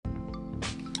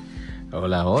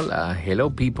Hola, hola. Hello,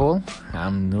 people.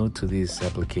 I'm new to this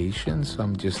application, so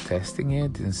I'm just testing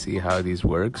it and see how this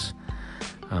works.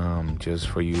 Just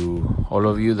for you, all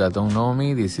of you that don't know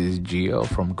me, this is Gio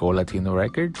from Go Latino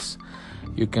Records.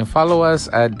 You can follow us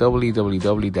at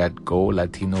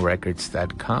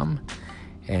www.golatinorecords.com,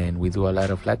 and we do a lot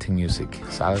of Latin music,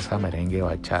 salsa, merengue,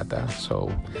 bachata. So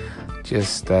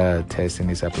just testing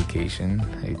this application.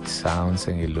 It sounds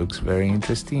and it looks very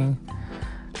interesting.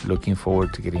 Looking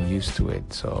forward to getting used to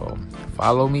it. So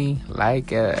follow me,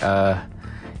 like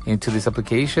into this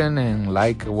application, and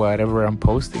like whatever I'm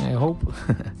posting, I hope.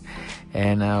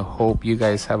 And I hope you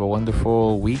guys have a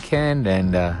wonderful weekend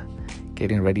and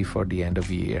getting ready for the end of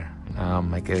the year.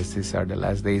 I guess these are the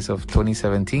last days of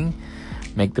 2017.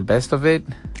 Make the best of it.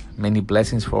 Many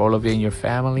blessings for all of you and your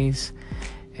families.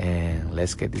 And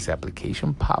let's get this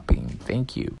application popping.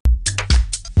 Thank you.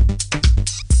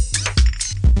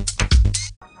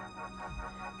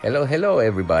 Hello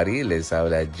everybody, les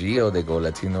habla Gio de Go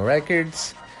Latino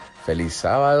Records. Feliz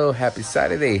sábado, happy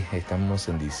Saturday. Estamos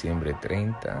en diciembre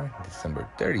 30, December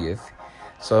 30th.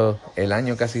 So, el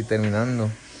año casi terminando.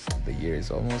 The year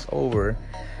is almost over.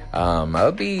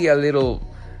 I'll be a little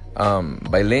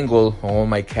bilingual on all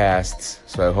my casts,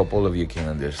 so I hope all of you can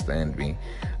understand me.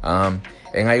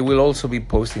 And I will also be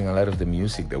posting a lot of the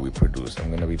music that we produce. I'm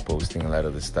going to be posting a lot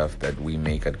of the stuff that we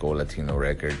make at Go Latino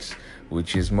Records,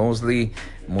 which is mostly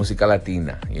música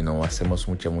latina. You know, hacemos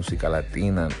mucha música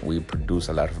latina. We produce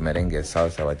a lot of merengue,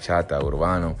 salsa, bachata,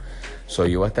 urbano. So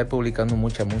yo voy a estar publicando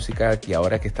mucha música y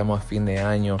ahora que estamos a fin de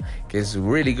año, que es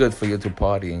really good for you to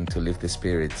party and to lift the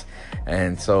spirits.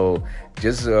 And so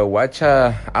just watch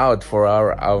out for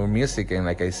our music. And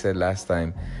like I said last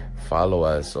time, follow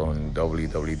us on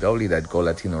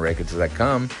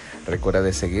www.golatinorecords.com. Recuerda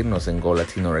de seguirnos en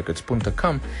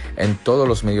golatinorecords.com. En todos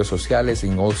los medios sociales,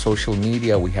 in all social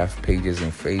media, we have pages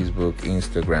in Facebook,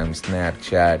 Instagram,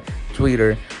 Snapchat,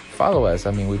 Twitter. Follow us.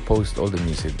 I mean, we post all the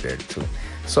music there too.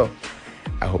 So,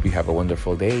 I hope you have a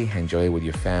wonderful day. Enjoy it with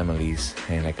your families.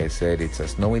 And like I said, it's a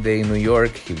snowy day in New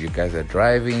York. If you guys are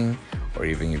driving or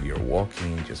even if you're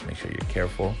walking, just make sure you're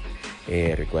careful.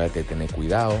 Recuérdate de tener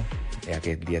cuidado. Ya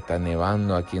que el día está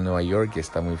nevando aquí en Nueva York y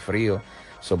está muy frío.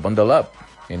 So bundle up,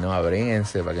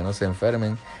 abríguense para que no se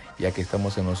enfermen, ya que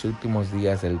estamos en los últimos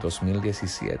días del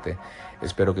 2017.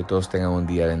 Espero que todos tengan un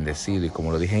día bendecido. Y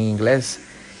como lo dije en inglés,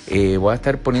 voy a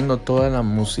estar poniendo toda la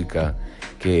música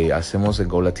que hacemos en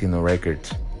Go Latino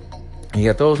Records. Y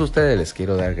a todos ustedes les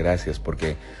quiero dar gracias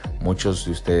porque muchos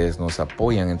de ustedes nos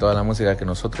apoyan en toda la música que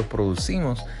nosotros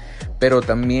producimos. Pero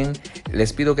también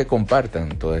les pido que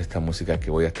compartan toda esta música que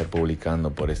voy a estar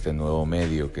publicando por este nuevo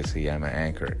medio que se llama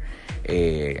Anchor.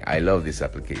 I love this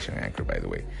application, Anchor, by the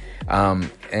way.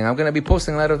 And I'm going to be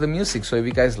posting a lot of the music. So if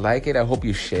you guys like it, I hope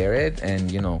you share it.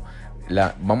 And,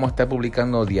 vamos a estar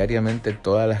publicando diariamente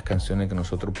todas las canciones que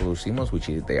nosotros producimos, which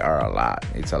they are a lot.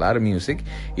 It's a lot of music.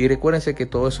 Y recuérdense que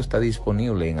todo eso está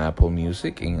disponible en Apple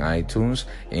Music, en iTunes,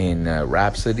 en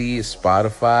Rhapsody,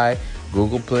 Spotify,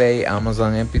 Google Play,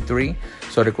 Amazon MP3.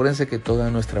 So recuérdense que toda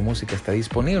nuestra música está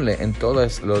disponible en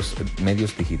todos los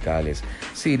medios digitales.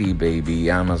 CD Baby,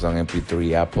 Amazon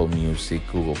MP3, Apple Music,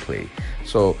 Google Play.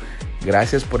 So,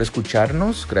 gracias por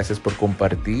escucharnos, gracias por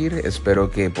compartir, espero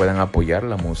que puedan apoyar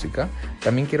la música.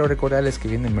 También quiero recordarles que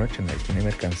viene merchandise, viene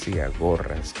mercancía,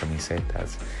 gorras,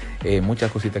 camisetas,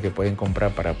 muchas cositas que pueden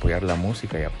comprar para apoyar la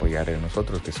música y apoyar a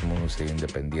nosotros que somos música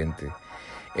independiente.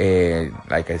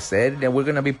 Like I said, we're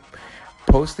going to be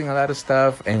posting a lot of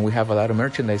stuff, and we have a lot of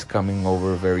merchandise coming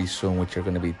over very soon, which are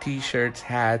going to be t-shirts,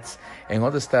 hats, and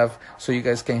all the stuff, so you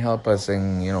guys can help us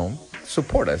and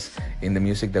support us in the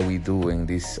music that we do in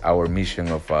this our mission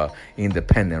of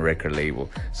independent record label.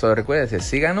 So recuérdense,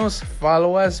 síganos,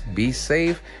 follow us, be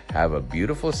safe, have a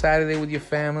beautiful Saturday with your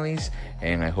families,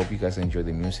 and I hope you guys enjoy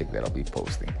the music that I'll be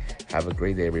posting. Have a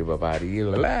great day, everybody.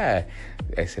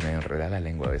 Se me enreda la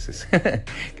lengua a veces.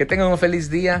 Que tengan un feliz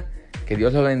día. Que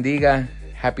Dios los bendiga.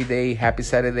 Happy day, happy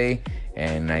Saturday.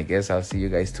 And I guess I'll see you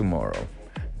guys tomorrow.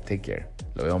 Take care.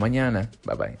 Lo veo mañana.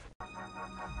 Bye bye.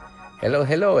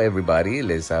 Hello everybody.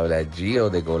 Les habla Gio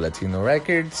de Go Latino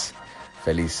Records.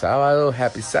 Feliz sábado,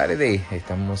 happy Saturday.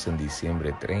 Estamos en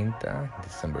diciembre 30,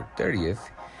 December 30th.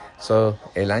 So,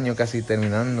 el año casi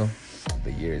terminando.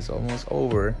 The year is almost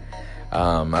over.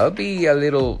 I'll be a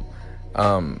little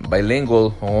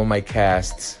bilingual on all my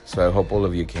casts, so I hope all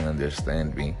of you can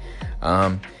understand me.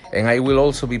 And I will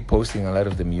also be posting a lot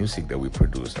of the music that we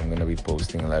produce. I'm going to be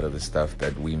posting a lot of the stuff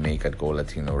that we make at Go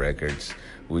Latino Records,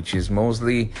 which is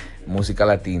mostly música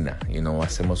latina. You know,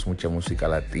 hacemos mucha música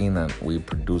latina. We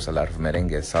produce a lot of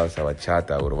merengue, salsa,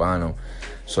 bachata, urbano.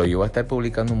 So yo voy a estar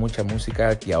publicando mucha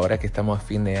música y ahora que estamos a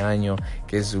fin de año,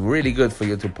 que es really good for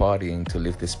you to party and to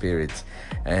lift the spirits.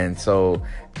 And so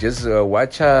just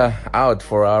watch out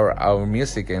for our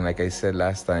music. And like I said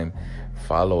last time,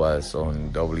 follow us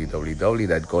on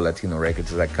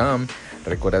www.golatinorecords.com.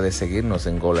 Recuerda de seguirnos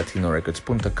en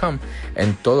golatinorecords.com.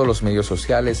 En todos los medios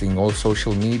sociales, in all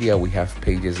social media, we have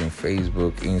pages in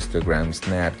Facebook, Instagram,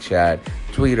 Snapchat,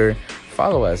 Twitter.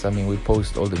 Follow us. I mean, we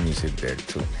post all the music there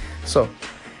too. So,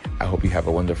 I hope you have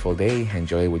a wonderful day.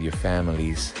 Enjoy it with your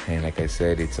families. And like I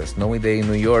said, it's a snowy day in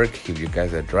New York. If you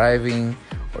guys are driving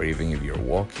or even if you're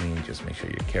walking, just make sure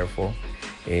you're careful.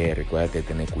 Recuérdate de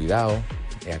tener cuidado,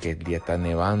 ya que el día está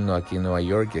nevando aquí en Nueva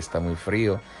York y está muy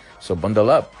frío. So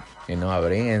bundle up,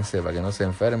 abríguense para que no se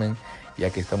enfermen, ya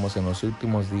que estamos en los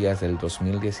últimos días del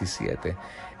 2017.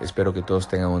 Espero que todos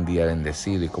tengan un día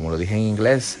bendecido. Y como lo dije en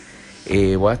inglés,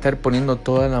 voy a estar poniendo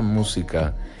toda la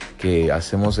música que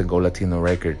hacemos en Go Latino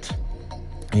Records.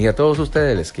 Y a todos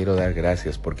ustedes les quiero dar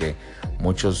gracias porque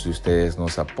muchos de ustedes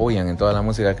nos apoyan en toda la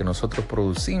música que nosotros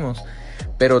producimos.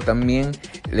 Pero también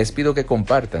les pido que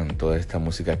compartan toda esta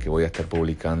música que voy a estar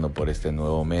publicando por este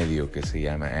nuevo medio que se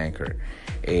llama Anchor.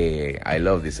 I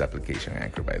love this application,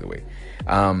 Anchor, by the way.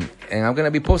 And I'm going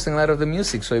to be posting a lot of the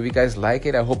music. So if you guys like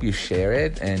it, I hope you share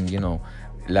it. And,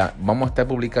 vamos a estar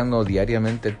publicando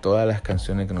diariamente todas las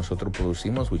canciones que nosotros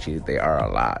producimos, they are a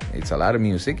lot. It's a lot of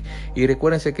music. Y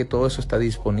recuérdense que todo eso está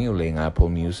disponible en Apple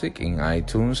Music, en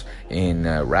iTunes, en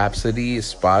Rhapsody,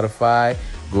 Spotify,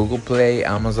 Google Play,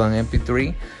 Amazon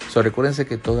MP3. So recuérdense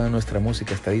que toda nuestra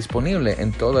música está disponible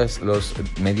en todos los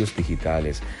medios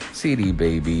digitales. CD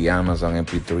Baby, Amazon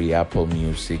MP3, Apple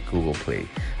Music, Google Play.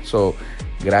 So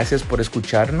gracias por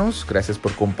escucharnos, gracias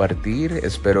por compartir,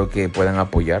 espero que puedan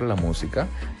apoyar la música.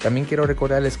 También quiero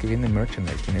recordarles que viene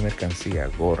merchandise, viene mercancía,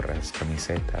 gorras,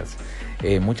 camisetas,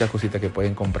 muchas cositas que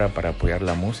pueden comprar para apoyar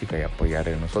la música y apoyar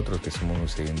a nosotros que somos un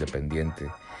sello independiente.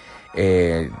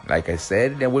 Like I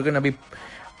said, we're going to be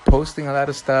posting a lot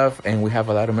of stuff, and we have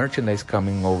a lot of merchandise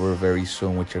coming over very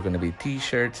soon, which are going to be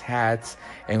t-shirts, hats,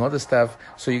 and all the stuff,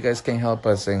 so you guys can help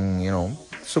us and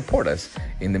support us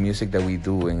in the music that we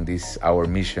do in this our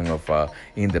mission of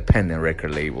independent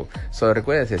record label. So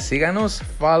recuérdense, síganos,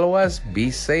 follow us,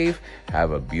 be safe,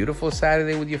 have a beautiful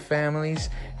Saturday with your families,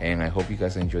 and I hope you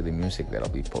guys enjoy the music that I'll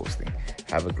be posting.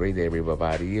 Have a great day,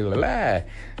 everybody.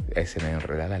 Se me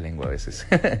enreda la lengua a veces.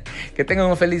 Que tengan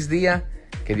un feliz día.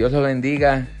 Que Dios los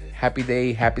bendiga. Happy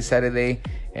day, happy Saturday.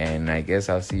 And I guess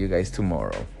I'll see you guys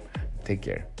tomorrow. Take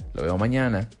care. Lo veo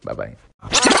mañana. Bye bye.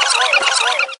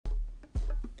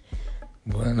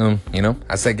 Bueno,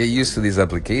 as I get used to this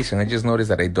application, I just noticed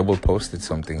that I double posted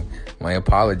something. My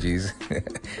apologies.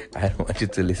 I don't want you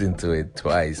to listen to it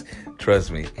twice.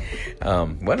 Trust me.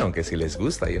 Bueno, aunque si les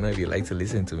gusta, if you like to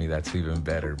listen to me, that's even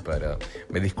better. But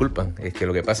me disculpan. Es que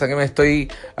lo que pasa es que me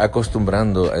estoy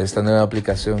acostumbrando a esta nueva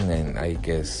aplicación and I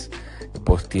guess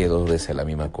posteé 2 veces la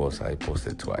misma cosa. I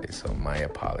posted twice, so my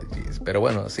apologies. Pero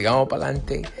bueno, sigamos para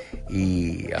adelante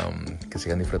y que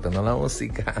sigan disfrutando la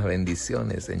música.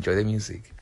 Bendiciones. Enjoy the music.